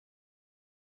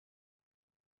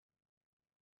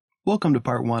Welcome to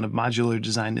part 1 of modular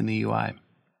design in the UI.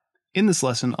 In this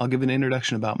lesson, I'll give an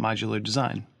introduction about modular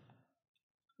design.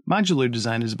 Modular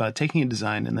design is about taking a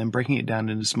design and then breaking it down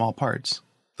into small parts.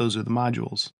 Those are the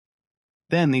modules.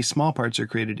 Then these small parts are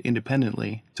created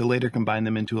independently to later combine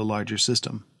them into a larger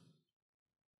system.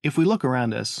 If we look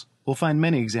around us, we'll find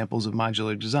many examples of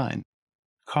modular design.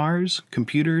 Cars,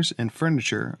 computers, and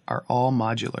furniture are all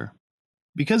modular.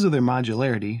 Because of their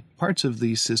modularity, parts of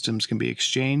these systems can be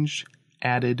exchanged,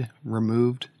 added,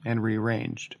 removed, and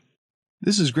rearranged.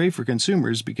 This is great for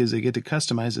consumers because they get to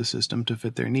customize the system to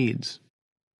fit their needs.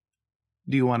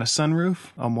 Do you want a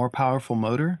sunroof, a more powerful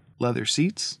motor, leather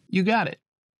seats? You got it!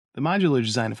 The modular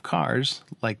design of cars,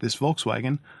 like this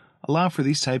Volkswagen, allow for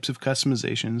these types of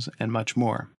customizations and much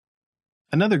more.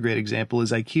 Another great example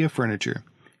is IKEA furniture.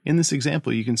 In this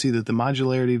example, you can see that the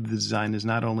modularity of the design is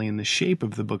not only in the shape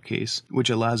of the bookcase, which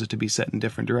allows it to be set in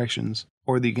different directions,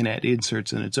 or that you can add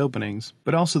inserts in its openings,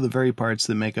 but also the very parts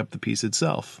that make up the piece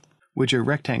itself, which are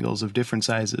rectangles of different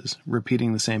sizes,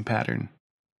 repeating the same pattern.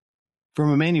 From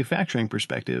a manufacturing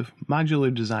perspective,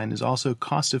 modular design is also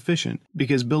cost-efficient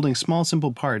because building small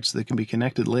simple parts that can be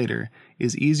connected later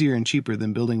is easier and cheaper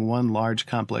than building one large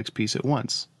complex piece at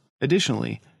once.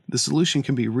 Additionally, the solution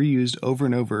can be reused over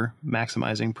and over,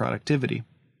 maximizing productivity.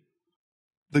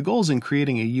 The goals in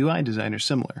creating a UI design are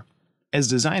similar. As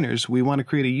designers, we want to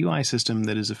create a UI system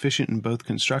that is efficient in both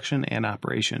construction and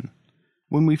operation.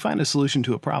 When we find a solution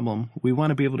to a problem, we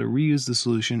want to be able to reuse the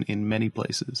solution in many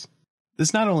places.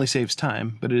 This not only saves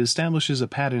time, but it establishes a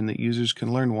pattern that users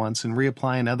can learn once and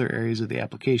reapply in other areas of the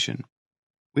application.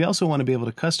 We also want to be able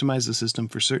to customize the system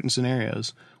for certain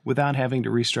scenarios without having to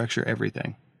restructure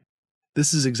everything.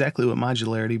 This is exactly what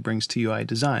modularity brings to UI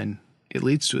design. It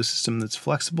leads to a system that's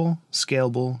flexible,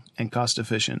 scalable, and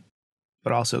cost-efficient,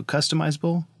 but also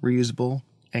customizable, reusable,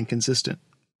 and consistent.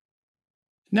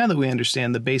 Now that we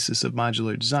understand the basis of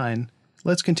modular design,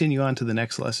 let's continue on to the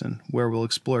next lesson, where we'll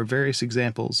explore various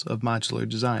examples of modular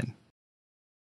design.